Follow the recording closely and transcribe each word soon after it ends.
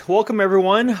Welcome,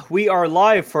 everyone. We are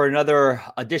live for another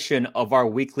edition of our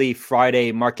weekly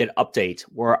Friday market update,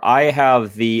 where I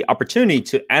have the opportunity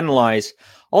to analyze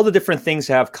all the different things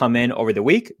that have come in over the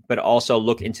week, but also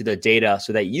look into the data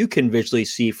so that you can visually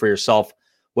see for yourself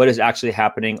what is actually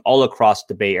happening all across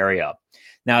the Bay Area.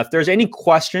 Now, if there's any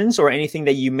questions or anything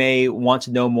that you may want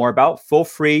to know more about, feel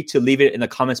free to leave it in the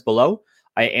comments below.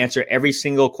 I answer every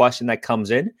single question that comes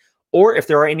in. Or if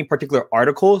there are any particular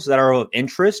articles that are of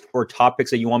interest or topics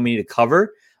that you want me to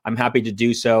cover, I'm happy to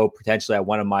do so potentially at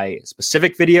one of my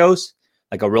specific videos,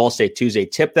 like a Real Estate Tuesday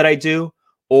tip that I do,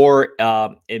 or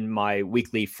in my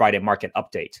weekly Friday market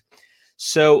update.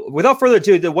 So without further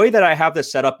ado, the way that I have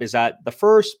this set up is that the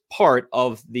first part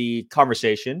of the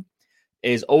conversation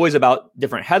is always about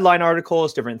different headline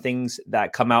articles, different things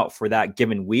that come out for that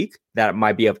given week that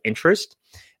might be of interest.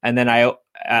 And then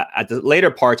at the later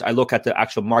parts, I look at the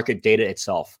actual market data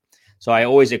itself. So I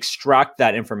always extract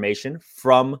that information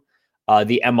from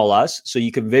the MLS so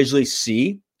you can visually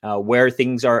see where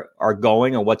things are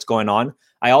going and what's going on.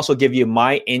 I also give you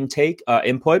my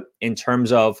input in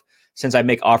terms of, since I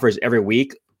make offers every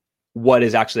week, what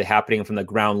is actually happening from the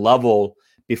ground level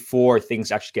before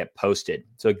things actually get posted.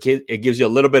 So it gives you a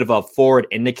little bit of a forward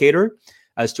indicator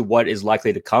as to what is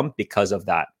likely to come because of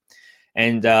that.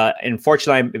 And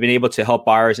unfortunately, I've been able to help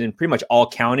buyers in pretty much all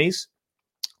counties.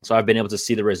 So I've been able to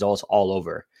see the results all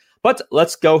over. But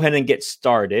let's go ahead and get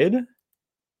started.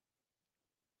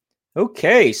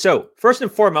 Okay, so first and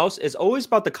foremost is always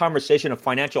about the conversation of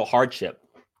financial hardship.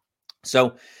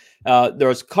 So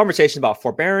there's conversations about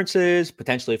forbearances,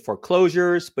 potentially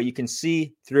foreclosures, but you can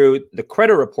see through the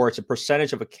credit reports, a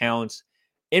percentage of accounts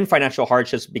in financial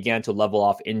hardships began to level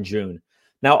off in June.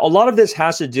 Now, a lot of this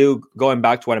has to do, going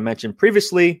back to what I mentioned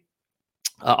previously,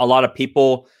 a lot of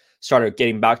people started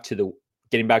getting back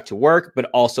to work, but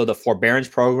also the forbearance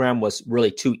program was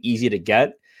really too easy to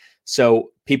get.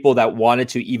 So people that wanted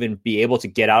to even be able to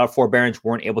get out of forbearance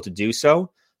weren't able to do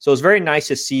so. So it's very nice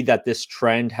to see that this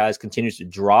trend has continued to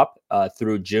drop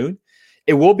through June.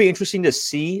 It will be interesting to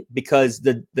see because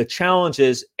the challenge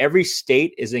is every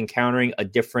state is encountering a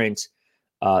different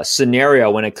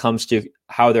scenario when it comes to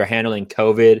how they're handling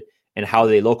COVID and how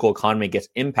the local economy gets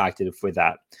impacted for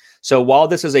that. So while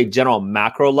this is a general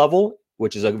macro level,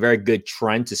 which is a very good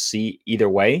trend to see either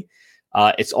way,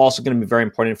 it's also going to be very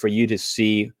important for you to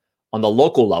see on the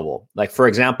local level. Like, for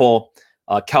example,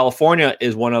 California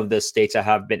is one of the states that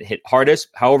have been hit hardest.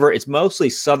 However, it's mostly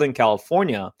Southern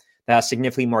California that has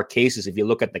significantly more cases if you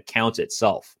look at the counts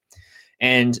itself.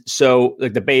 And so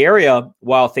like the Bay Area,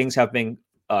 while things have been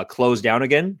closed down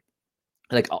again,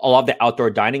 like a lot of the outdoor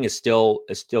dining is still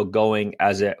going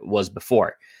as it was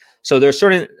before. So there's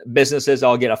certain businesses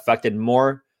that'll get affected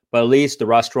more, but at least the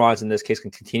restaurants in this case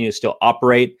can continue to still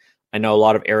operate. I know a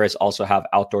lot of areas also have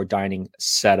outdoor dining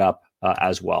set up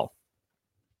as well.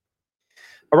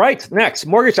 All right, next,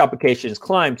 mortgage applications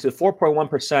climbed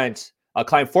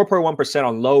 4.1%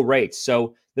 on low rates.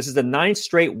 So this is the 9th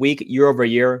straight week year over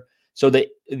year. So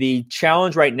the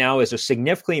challenge right now is there's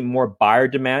significantly more buyer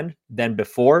demand than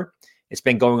before. It's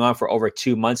been going on for over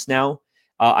 2 months now.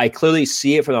 I clearly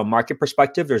see it from a market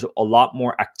perspective. There's a lot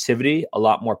more activity, a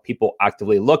lot more people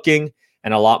actively looking,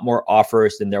 and a lot more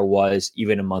offers than there was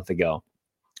even a month ago.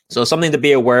 So something to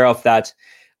be aware of that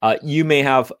you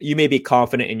may be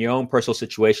confident in your own personal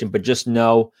situation, but just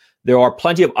know there are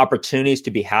plenty of opportunities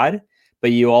to be had,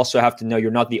 but you also have to know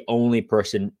you're not the only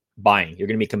person buying. You're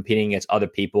going to be competing against other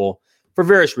people for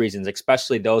various reasons,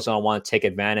 especially those that want to take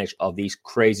advantage of these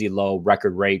crazy low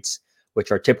record rates,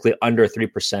 which are typically under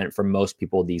 3% for most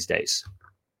people these days.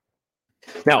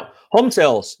 Now, home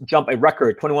sales jump a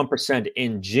record 21%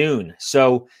 in June.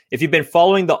 So if you've been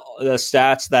following the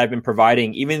stats that I've been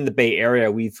providing, even in the Bay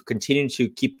Area, we've continued to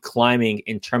keep climbing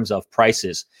in terms of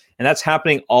prices. And that's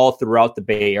happening all throughout the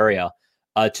Bay Area.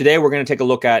 Today, we're going to take a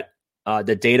look at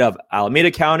the data of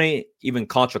Alameda County, even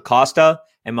Contra Costa.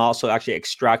 I'm also actually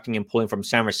extracting and pulling from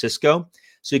San Francisco.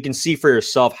 So you can see for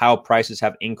yourself how prices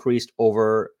have increased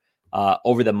over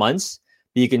the months.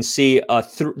 You can see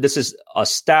this is a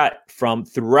stat from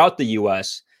throughout the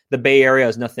U.S. The Bay Area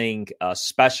is nothing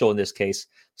special in this case.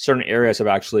 Certain areas have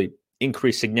actually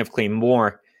increased significantly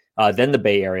more than the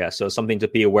Bay Area. So something to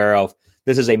be aware of.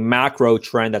 This is a macro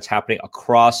trend that's happening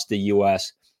across the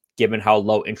U.S., given how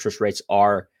low interest rates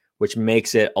are, which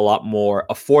makes it a lot more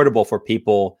affordable for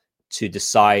people to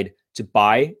decide to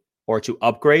buy or to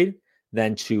upgrade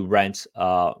than to rent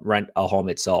a home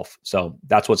itself. So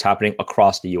that's what's happening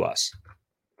across the U.S.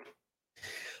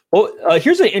 Well,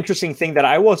 here's an interesting thing that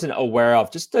I wasn't aware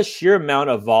of, just the sheer amount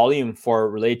of volume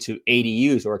related to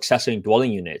ADUs or accessory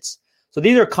dwelling units. So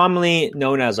these are commonly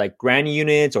known as like granny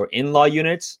units or in-law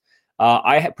units.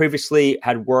 I had previously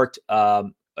had worked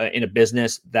in a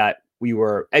business that we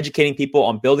were educating people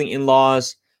on building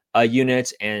in-laws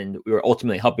units, and we were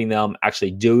ultimately helping them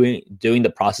actually doing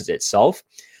the process itself.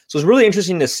 So it's really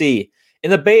interesting to see. In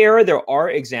the Bay Area, there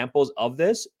are examples of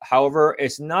this. However,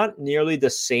 it's not nearly the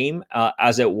same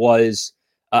as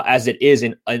it is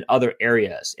in other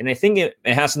areas. And I think it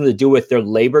has something to do with their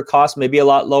labor costs maybe a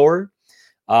lot lower.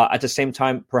 At the same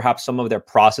time, perhaps some of their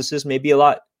processes may be a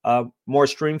lot more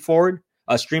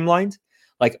streamlined.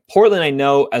 Like Portland, I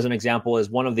know as an example, is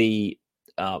one of the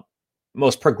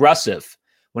most progressive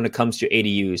when it comes to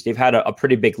ADUs. They've had a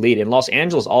pretty big lead. And Los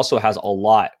Angeles also has a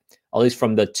lot, at least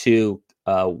from the two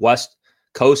West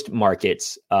Coast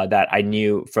markets that I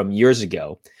knew from years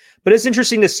ago. But it's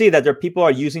interesting to see that people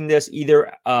are using this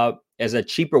either as a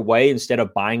cheaper way instead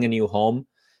of buying a new home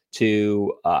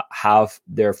to have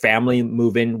their family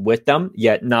move in with them,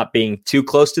 yet not being too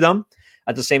close to them.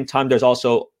 At the same time, there's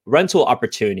also rental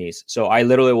opportunities. So I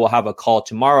literally will have a call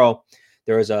tomorrow.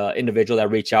 There is an individual that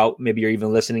reached out. Maybe you're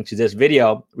even listening to this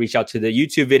video, reach out to the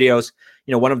YouTube videos.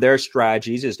 One of their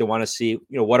strategies is to want to see,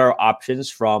 what are options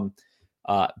from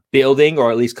building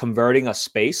or at least converting a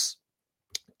space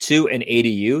to an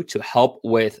ADU to help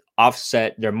with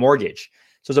offset their mortgage.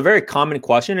 So it's a very common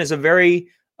question. It's a very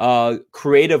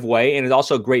creative way, and it's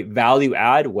also a great value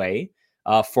add way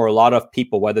for a lot of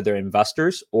people, whether they're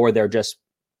investors or they're just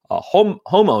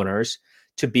homeowners,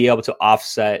 to be able to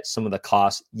offset some of the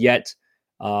costs, yet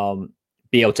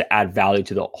be able to add value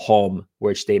to the home,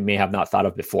 which they may have not thought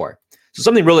of before. So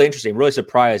something really interesting, really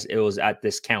surprised it was at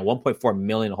this count. 1.4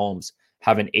 million homes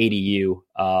have an ADU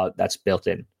that's built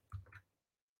in.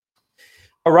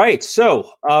 All right.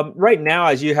 So right now,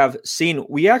 as you have seen,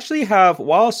 we actually have,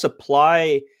 while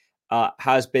supply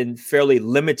has been fairly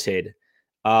limited,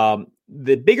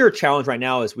 the bigger challenge right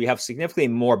now is we have significantly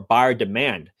more buyer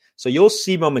demand. So you'll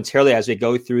see momentarily as we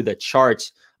go through the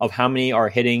charts of how many are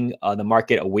hitting the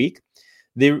market a week.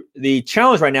 The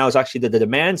challenge right now is actually that the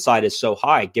demand side is so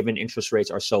high, given interest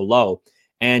rates are so low.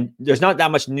 And there's not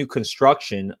that much new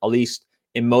construction, at least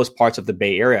in most parts of the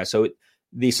Bay Area. So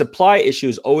the supply issue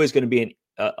is always going to be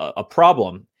a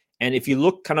problem. And if you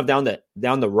look kind of down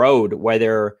the road,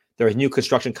 whether there's new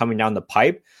construction coming down the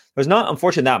pipe, there's not,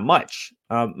 unfortunately, that much.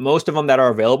 Most of them that are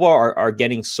available are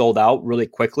getting sold out really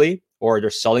quickly, or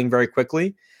they're selling very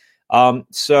quickly.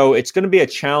 So it's going to be a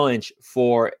challenge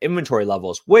for inventory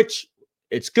levels, which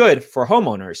it's good for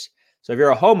homeowners. So if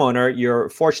you're a homeowner, you're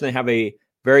fortunately have a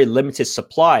very limited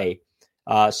supply.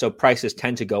 So prices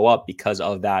tend to go up because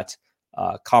of that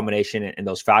combination and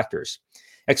those factors.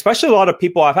 Especially a lot of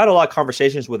people, I've had a lot of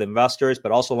conversations with investors,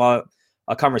 but also a lot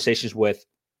of conversations with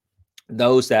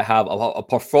those that have a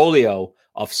portfolio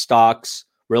of stocks,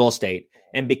 real estate.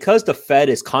 And because the Fed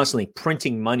is constantly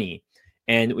printing money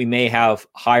and we may have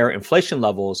higher inflation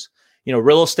levels,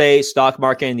 real estate, stock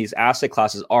market, and these asset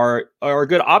classes are a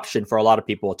good option for a lot of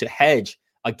people to hedge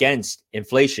against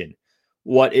inflation.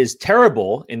 What is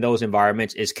terrible in those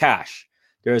environments is cash.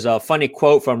 There's a funny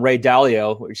quote from Ray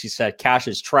Dalio, where she said, "Cash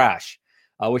is trash,"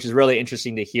 which is really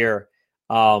interesting to hear.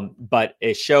 But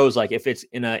it shows, like, if it's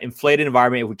in an inflated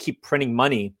environment, if we keep printing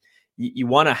money, you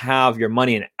want to have your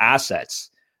money in assets.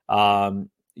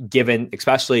 Given,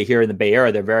 especially here in the Bay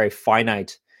Area, they're very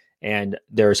finite, and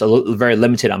there's a very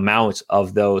limited amount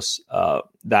of those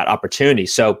that opportunity.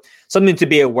 So something to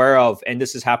be aware of, and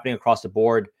this is happening across the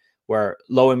board, where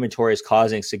low inventory is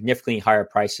causing significantly higher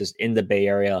prices in the Bay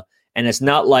Area. And it's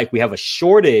not like we have a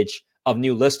shortage of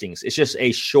new listings. It's just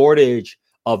a shortage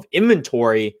of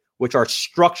inventory, which are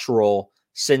structural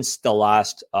since the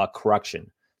last correction.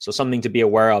 So something to be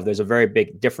aware of. There's a very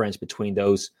big difference between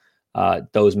those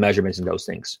measurements and those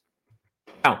things.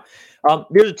 Now,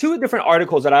 there's two different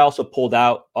articles that I also pulled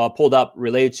up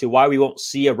related to why we won't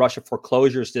see a rush of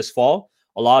foreclosures this fall.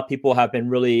 A lot of people have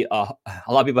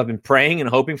been praying and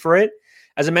hoping for it.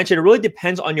 As I mentioned, it really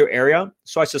depends on your area.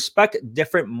 So I suspect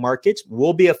different markets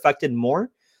will be affected more.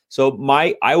 So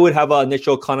I would have an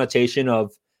initial connotation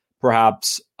of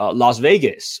perhaps Las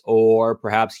Vegas or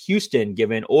perhaps Houston,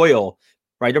 given oil,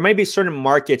 right? There may be certain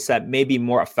markets that may be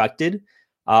more affected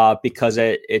because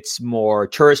it's more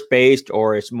tourist-based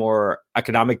or it's more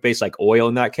economic-based, like oil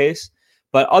in that case.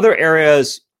 But other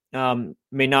areas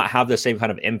may not have the same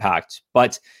kind of impact.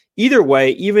 But either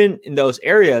way, even in those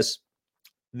areas,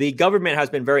 the government has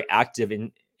been very active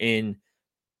in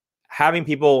having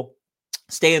people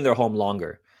stay in their home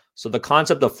longer. So the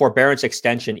concept of forbearance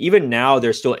extension, even now,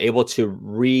 they're still able to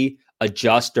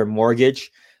readjust their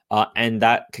mortgage, and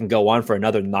that can go on for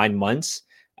another 9 months.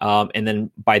 And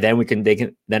then by then they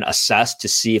can then assess to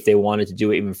see if they wanted to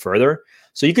do it even further.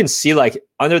 So you can see like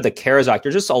under the CARES Act,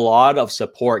 there's just a lot of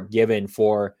support given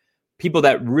for people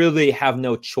that really have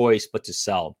no choice but to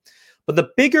sell. But the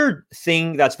bigger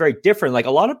thing that's very different, like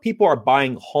a lot of people are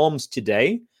buying homes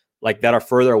today, like that are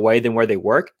further away than where they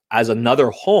work as another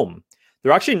home.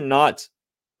 They're actually not,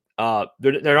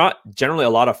 they're not generally a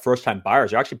lot of first-time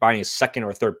buyers. They're actually buying a second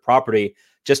or third property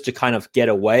just to kind of get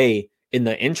away in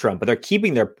the interim, but they're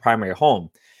keeping their primary home.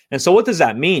 And so what does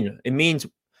that mean? It means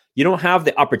you don't have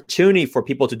the opportunity for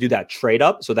people to do that trade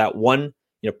up so that one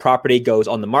property goes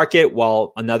on the market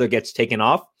while another gets taken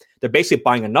off. They're basically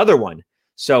buying another one.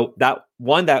 So that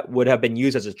one that would have been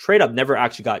used as a trade up never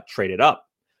actually got traded up,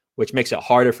 which makes it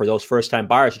harder for those first-time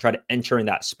buyers to try to enter in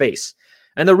that space.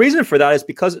 And the reason for that is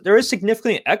because there is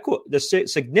significant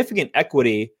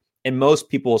equity in most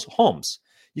people's homes.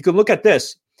 You can look at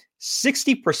this.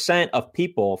 60% of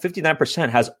people, 59%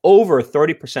 has over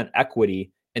 30%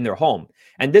 equity in their home.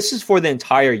 And this is for the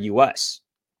entire US,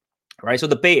 right? So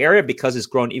the Bay Area, because it's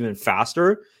grown even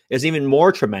faster, is even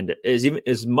more tremendous,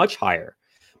 is much higher.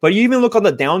 But you even look on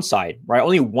the downside, right?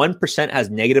 Only 1% has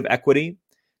negative equity,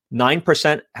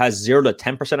 9% has 0 to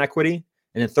 10% equity,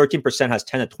 and then 13% has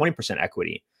 10 to 20%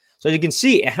 equity. So as you can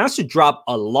see, it has to drop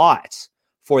a lot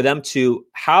for them to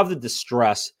have the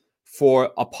distress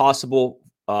for a possible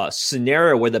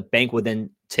scenario where the bank would then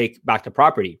take back the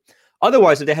property.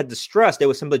 Otherwise, if they had distress, they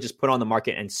would simply just put it on the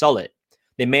market and sell it.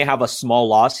 They may have a small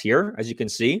loss here, as you can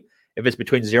see, if it's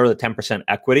between 0 to 10%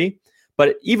 equity.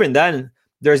 But even then,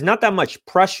 there's not that much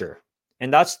pressure.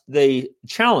 And that's the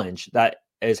challenge that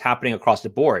is happening across the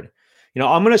board.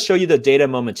 I'm going to show you the data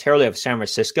momentarily of San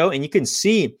Francisco, and you can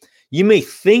see, you may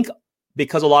think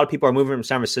because a lot of people are moving from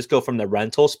San Francisco from the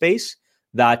rental space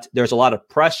that there's a lot of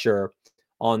pressure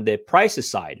on the prices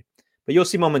side, but you'll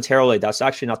see momentarily that's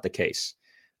actually not the case.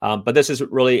 But this is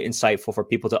really insightful for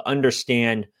people to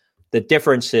understand the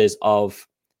differences of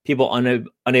people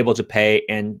unable to pay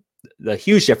and the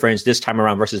huge difference this time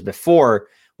around versus before,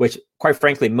 which quite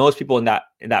frankly, most people in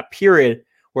that period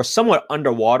were somewhat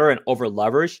underwater and over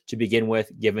leveraged to begin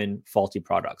with, given faulty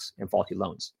products and faulty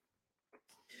loans.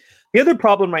 The other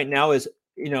problem right now is,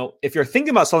 if you're thinking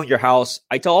about selling your house,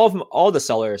 I tell all the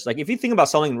sellers, like if you think about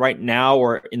selling right now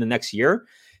or in the next year,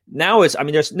 now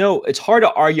it's hard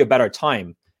to argue a better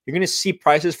time. You're going to see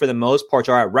prices for the most part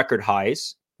are at record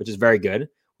highs, which is very good.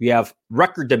 We have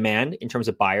record demand in terms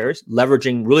of buyers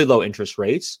leveraging really low interest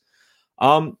rates.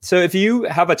 So if you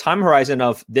have a time horizon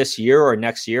of this year or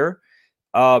next year,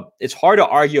 it's hard to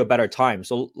argue a better time.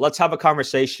 So let's have a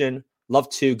conversation. Love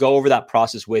to go over that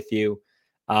process with you.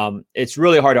 It's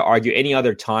really hard to argue any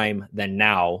other time than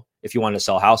now if you want to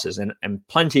sell houses. And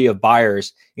plenty of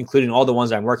buyers, including all the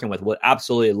ones I'm working with, would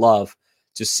absolutely love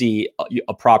to see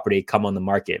a property come on the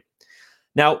market.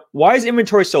 Now, why is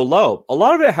inventory so low? A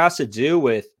lot of it has to do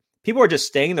with people are just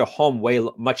staying in their home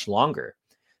much longer.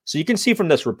 So you can see from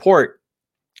this report,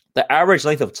 the average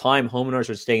length of time homeowners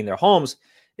are staying in their homes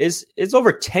is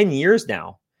over 10 years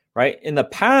now, right? In the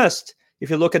past, if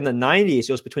you look in the 90s,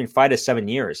 it was between 5 to 7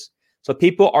 years. So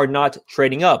people are not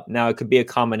trading up. Now, it could be a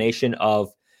combination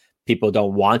of people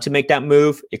don't want to make that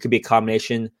move. It could be a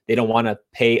combination they don't want to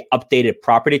pay updated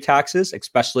property taxes,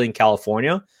 especially in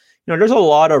California. There's a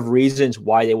lot of reasons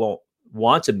why they won't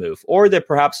want to move, or they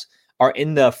perhaps are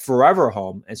in the forever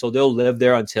home, and so they'll live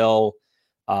there until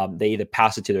they either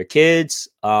pass it to their kids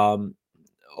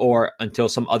or until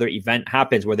some other event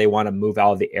happens where they want to move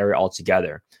out of the area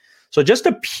altogether. So just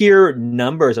the pure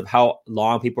numbers of how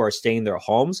long people are staying in their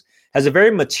homes has a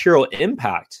very material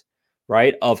impact,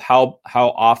 right, of how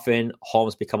often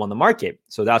homes become on the market.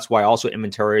 So that's why also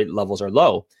inventory levels are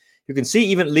low. You can see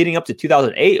even leading up to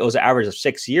 2008, it was an average of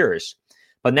 6 years.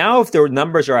 But now if their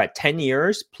numbers are at 10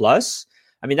 years plus,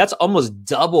 that's almost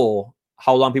double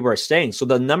how long people are staying. So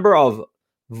the number of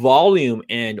volume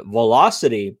and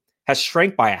velocity has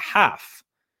shrank by a half,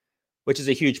 which is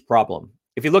a huge problem.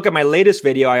 If you look at my latest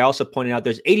video, I also pointed out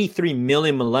there's 83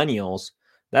 million millennials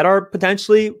that are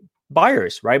potentially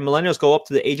buyers, right? Millennials go up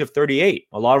to the age of 38.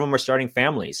 A lot of them are starting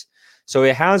families. So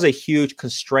it has a huge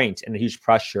constraint and a huge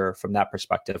pressure from that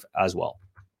perspective as well.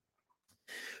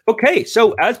 Okay,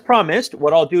 so as promised,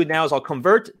 what I'll do now is I'll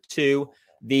convert to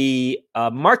the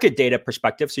market data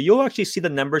perspective. So you'll actually see the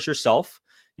numbers yourself.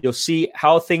 You'll see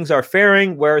how things are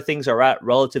faring, where things are at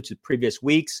relative to previous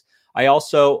weeks. I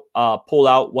also pull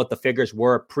out what the figures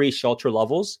were pre-shelter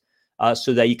levels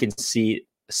so that you can see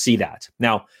that.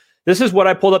 Now, this is what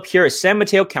I pulled up here is San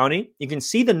Mateo County. You can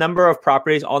see the number of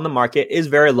properties on the market is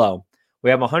very low. We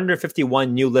have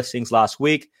 151 new listings last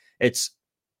week. It's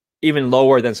even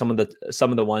lower than some of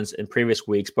the ones in previous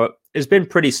weeks, but it's been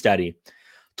pretty steady.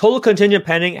 Total contingent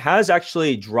pending has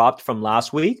actually dropped from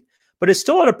last week, but it's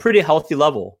still at a pretty healthy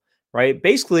level, right?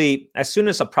 Basically, as soon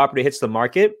as a property hits the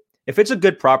market, if it's a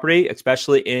good property,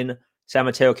 especially in San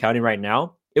Mateo County right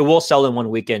now, it will sell in 1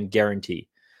 weekend guarantee.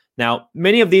 Now,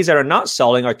 many of these that are not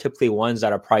selling are typically ones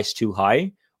that are priced too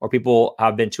high, or people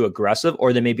have been too aggressive,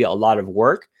 or there may be a lot of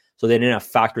work, so they didn't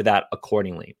factor that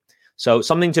accordingly. So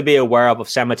something to be aware of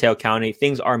San Mateo County.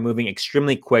 Things are moving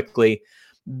extremely quickly.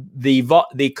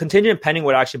 The contingent pending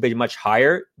would actually be much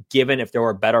higher given if there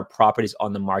were better properties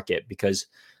on the market, because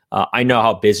I know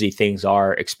how busy things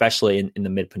are, especially in the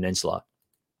Mid-Peninsula.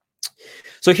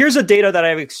 So here's the data that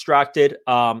I've extracted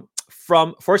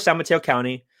for San Mateo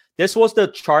County. This was the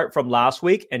chart from last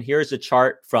week, and here's the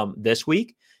chart from this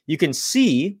week. You can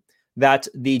see that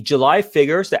the July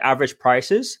figures, the average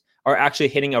prices, are actually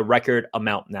hitting a record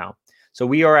amount now. So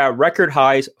we are at record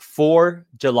highs for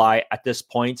July at this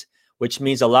point, which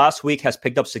means the last week has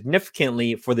picked up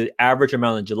significantly for the average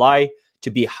amount in July to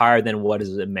be higher than what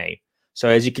is in May. So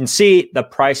as you can see, the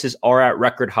prices are at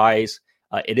record highs.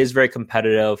 It is very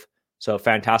competitive. So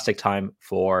fantastic time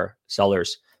for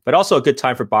sellers, but also a good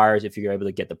time for buyers if you're able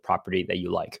to get the property that you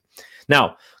like.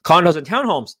 Now, condos and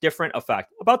townhomes, different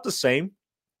effect, about the same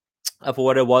of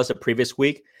what it was the previous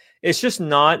week. It's just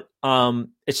not,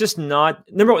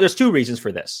 number one, there's two reasons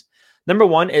for this. Number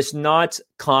one, it's not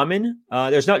common.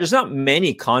 There's not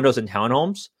many condos and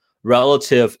townhomes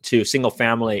relative to single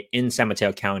family in San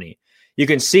Mateo County. You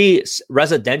can see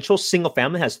residential single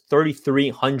family has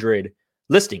 3,300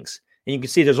 listings. And you can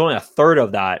see there's only a third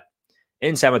of that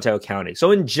in San Mateo County. So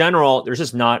in general, there's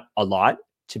just not a lot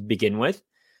to begin with.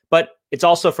 But it's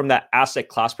also from that asset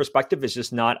class perspective, it's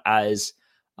just not as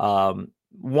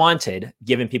wanted,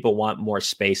 given people want more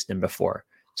space than before.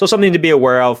 So something to be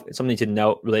aware of, something to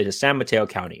note related to San Mateo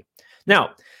County.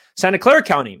 Now, Santa Clara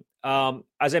County.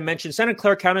 As I mentioned, Santa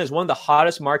Clara County is one of the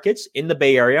hottest markets in the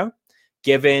Bay Area,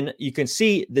 given you can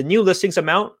see the new listings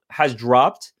amount has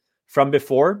dropped from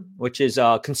before, which is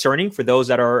concerning for those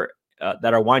that are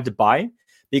wanting to buy.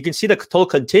 But you can see the total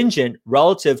contingent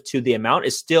relative to the amount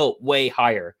is still way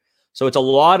higher. So it's a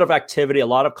lot of activity, a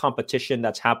lot of competition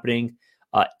that's happening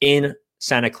in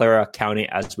Santa Clara County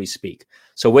as we speak.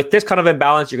 So with this kind of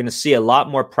imbalance, you're going to see a lot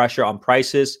more pressure on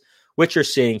prices, which you're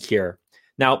seeing here.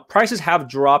 Now, prices have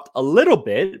dropped a little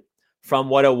bit from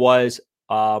what it was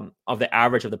of the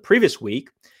average of the previous week.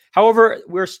 However,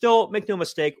 we're still, make no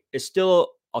mistake, it's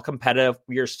still competitive.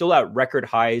 We are still at record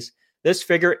highs. This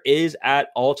figure is at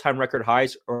all-time record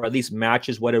highs, or at least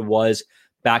matches what it was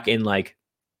back in I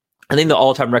think the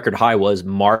all-time record high was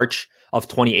March of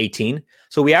 2018.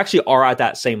 So we actually are at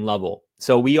that same level.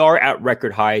 So we are at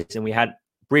record highs, and we had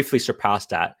briefly surpassed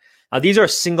that. Now, these are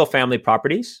single-family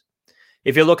properties.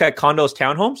 If you look at condos,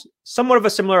 townhomes, somewhat of a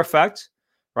similar effect,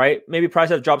 right? Maybe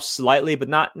prices have dropped slightly, but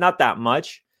not that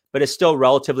much. But it's still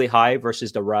relatively high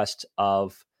versus the rest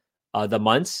of the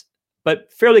months,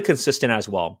 but fairly consistent as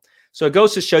well. So it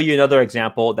goes to show you another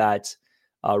example that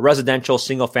residential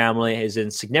single family is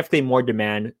in significantly more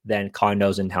demand than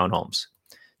condos and townhomes.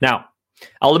 Now,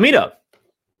 Alameda.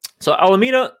 So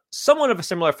Alameda, somewhat of a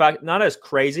similar effect, not as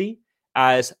crazy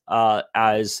as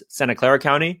Santa Clara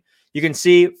County. You can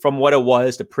see from what it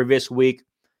was the previous week,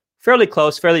 fairly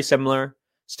close, fairly similar,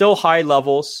 still high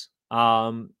levels.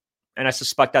 And I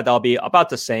suspect that that'll be about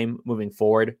the same moving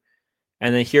forward.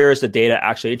 And then here's the data,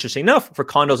 actually, interesting enough, for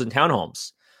condos and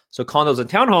townhomes. So condos and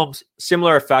townhomes,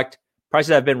 similar effect.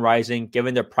 Prices have been rising,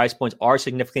 given their price points are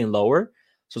significantly lower.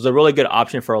 So it's a really good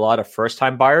option for a lot of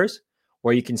first-time buyers,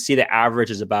 where you can see the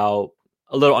average is about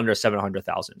a little under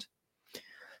 700,000.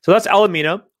 So that's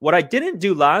Alameda. What I didn't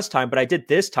do last time, but I did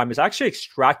this time, is actually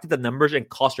extracted the numbers in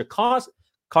Contra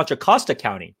Costa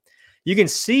County. You can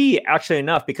see, actually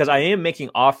enough, because I am making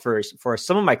offers for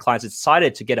some of my clients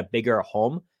decided to get a bigger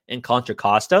home in Contra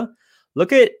Costa.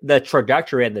 Look at the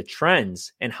trajectory and the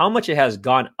trends and how much it has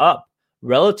gone up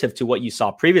relative to what you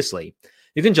saw previously.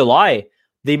 In July,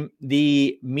 the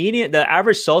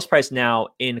average sales price now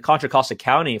in Contra Costa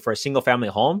County for a single family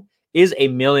home is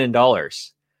 $1 million,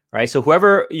 right? So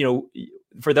whoever,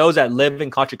 for those that live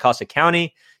in Contra Costa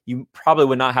County, you probably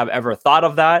would not have ever thought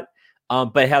of that,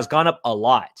 but it has gone up a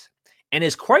lot. And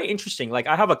it's quite interesting.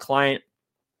 I have a client,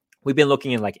 we've been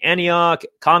looking in Antioch,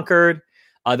 Concord,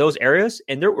 those areas,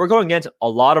 and we're going against a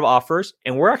lot of offers,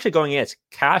 and we're actually going against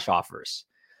cash offers,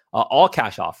 all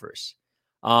cash offers.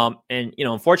 And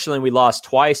unfortunately, we lost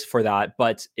twice for that,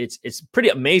 but it's pretty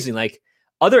amazing.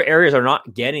 Other areas are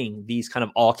not getting these kind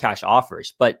of all cash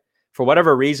offers, but for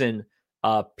whatever reason,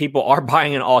 people are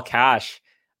buying in all cash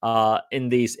in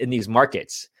these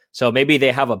markets. So maybe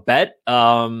they have a bet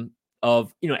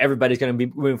of everybody's going to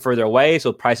be moving further away,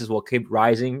 so prices will keep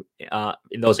rising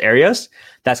in those areas.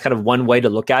 That's kind of one way to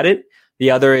look at it.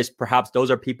 The other is perhaps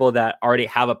those are people that already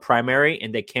have a primary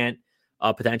and they can't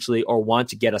potentially or want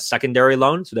to get a secondary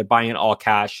loan, so they're buying it all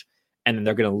cash and then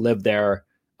they're going to live there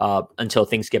until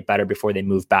things get better before they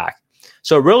move back.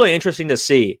 So really interesting to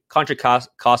see. Contra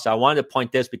Costa, I wanted to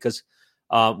point this because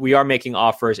we are making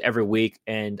offers every week,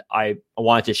 and I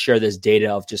wanted to share this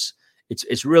data of just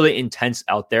it's really intense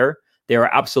out there. They are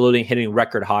absolutely hitting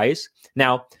record highs.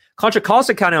 Now, Contra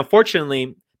Costa County,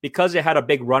 unfortunately, because it had a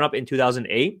big run up in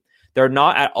 2008, they're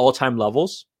not at all-time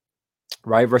levels,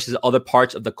 right? Versus other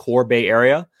parts of the core Bay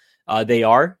Area. They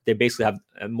basically have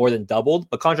more than doubled.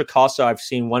 But Contra Costa, I've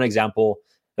seen one example.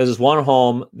 There's this one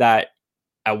home that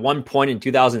at one point in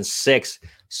 2006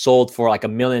 sold for like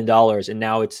 $1 million. And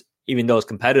now it's, even though it's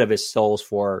competitive, it sells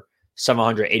for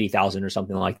 $780,000 or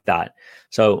something like that.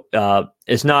 So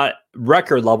it's not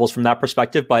record levels from that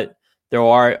perspective, but there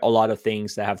are a lot of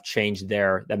things that have changed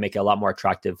there that make it a lot more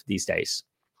attractive these days.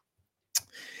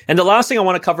 And the last thing I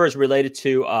want to cover is related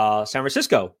to San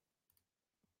Francisco.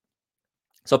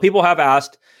 So people have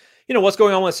asked, what's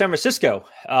going on with San Francisco?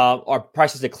 Are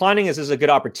prices declining? Is this a good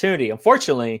opportunity?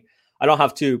 Unfortunately, I don't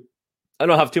have too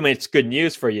much good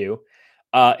news for you.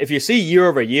 If you see year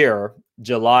over year,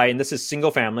 July, and this is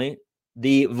single family,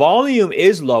 the volume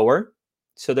is lower.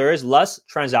 So there is less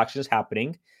transactions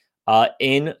happening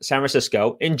in San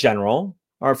Francisco in general,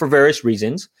 or for various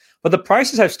reasons. But the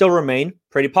prices have still remained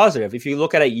pretty positive. If you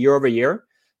look at it year over year,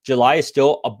 July is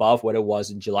still above what it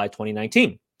was in July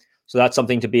 2019. So that's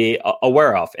something to be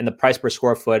aware of. And the price per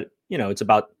square foot,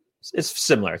 it's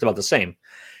similar. It's about the same.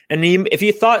 And if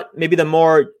you thought maybe the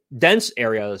more dense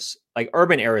areas, like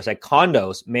urban areas, like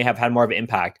condos, may have had more of an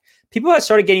impact, people have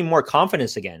started getting more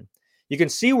confidence again. You can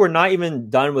see we're not even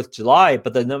done with July,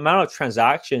 but the amount of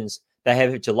transactions that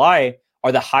have hit July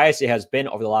are the highest it has been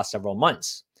over the last several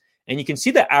months. And you can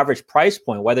see the average price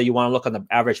point, whether you want to look on the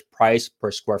average price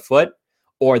per square foot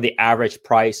or the average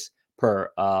price per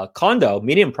condo,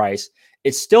 median price,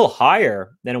 it's still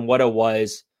higher than what it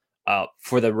was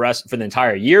for the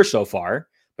entire year so far,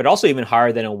 but also even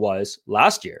higher than it was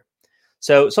last year.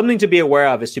 So something to be aware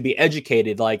of is to be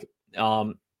educated. Like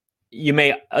you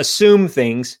may assume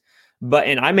things,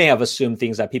 and I may have assumed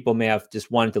things that people may have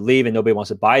just wanted to leave and nobody wants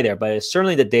to buy there. But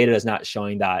certainly the data is not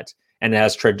showing that, and it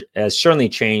has certainly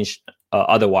changed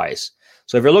otherwise.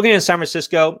 So if you're looking at San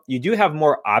Francisco, you do have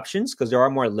more options because there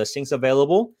are more listings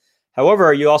available.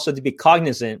 However, you also have to be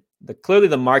cognizant that clearly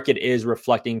the market is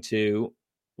reflecting to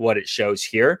what it shows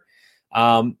here.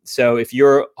 So if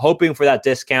you're hoping for that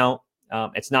discount,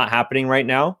 it's not happening right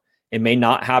now. It may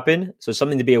not happen. So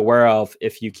something to be aware of.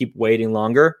 If you keep waiting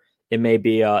longer, it may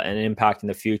be an impact in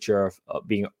the future of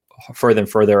being further and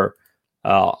further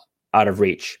out of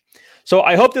reach. So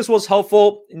I hope this was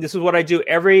helpful. And this is what I do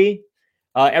every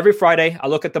Friday. I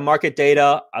look at the market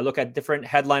data. I look at different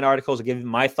headline articles. I give you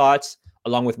my thoughts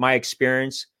along with my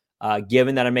experience,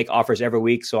 given that I make offers every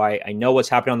week. So I know what's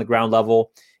happening on the ground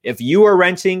level. If you are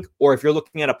renting, or if you're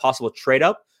looking at a possible trade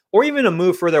up or even a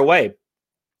move further away,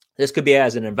 this could be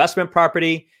as an investment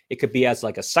property. It could be as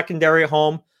like a secondary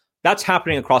home. That's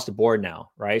happening across the board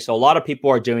now, right? So a lot of people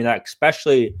are doing that,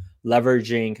 especially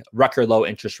leveraging record low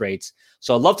interest rates.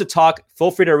 So I'd love to talk.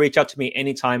 Feel free to reach out to me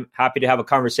anytime. Happy to have a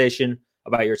conversation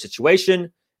about your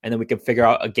situation, and then we can figure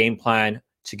out a game plan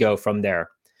to go from there.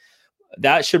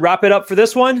 That should wrap it up for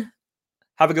this one.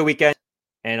 Have a good weekend,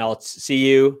 and I'll see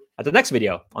you at the next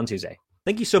video on Tuesday.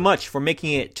 Thank you so much for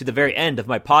making it to the very end of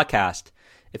my podcast.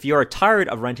 If you are tired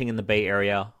of renting in the Bay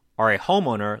Area, are a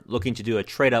homeowner looking to do a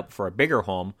trade up for a bigger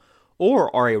home,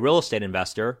 or are a real estate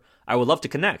investor, I would love to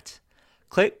connect.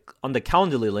 Click on the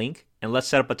Calendly link and let's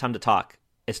set up a time to talk.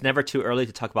 It's never too early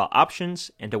to talk about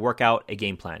options and to work out a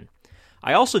game plan.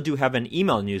 I also do have an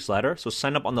email newsletter, so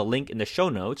sign up on the link in the show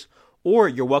notes, or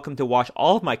you're welcome to watch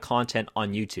all of my content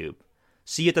on YouTube.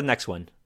 See you at the next one.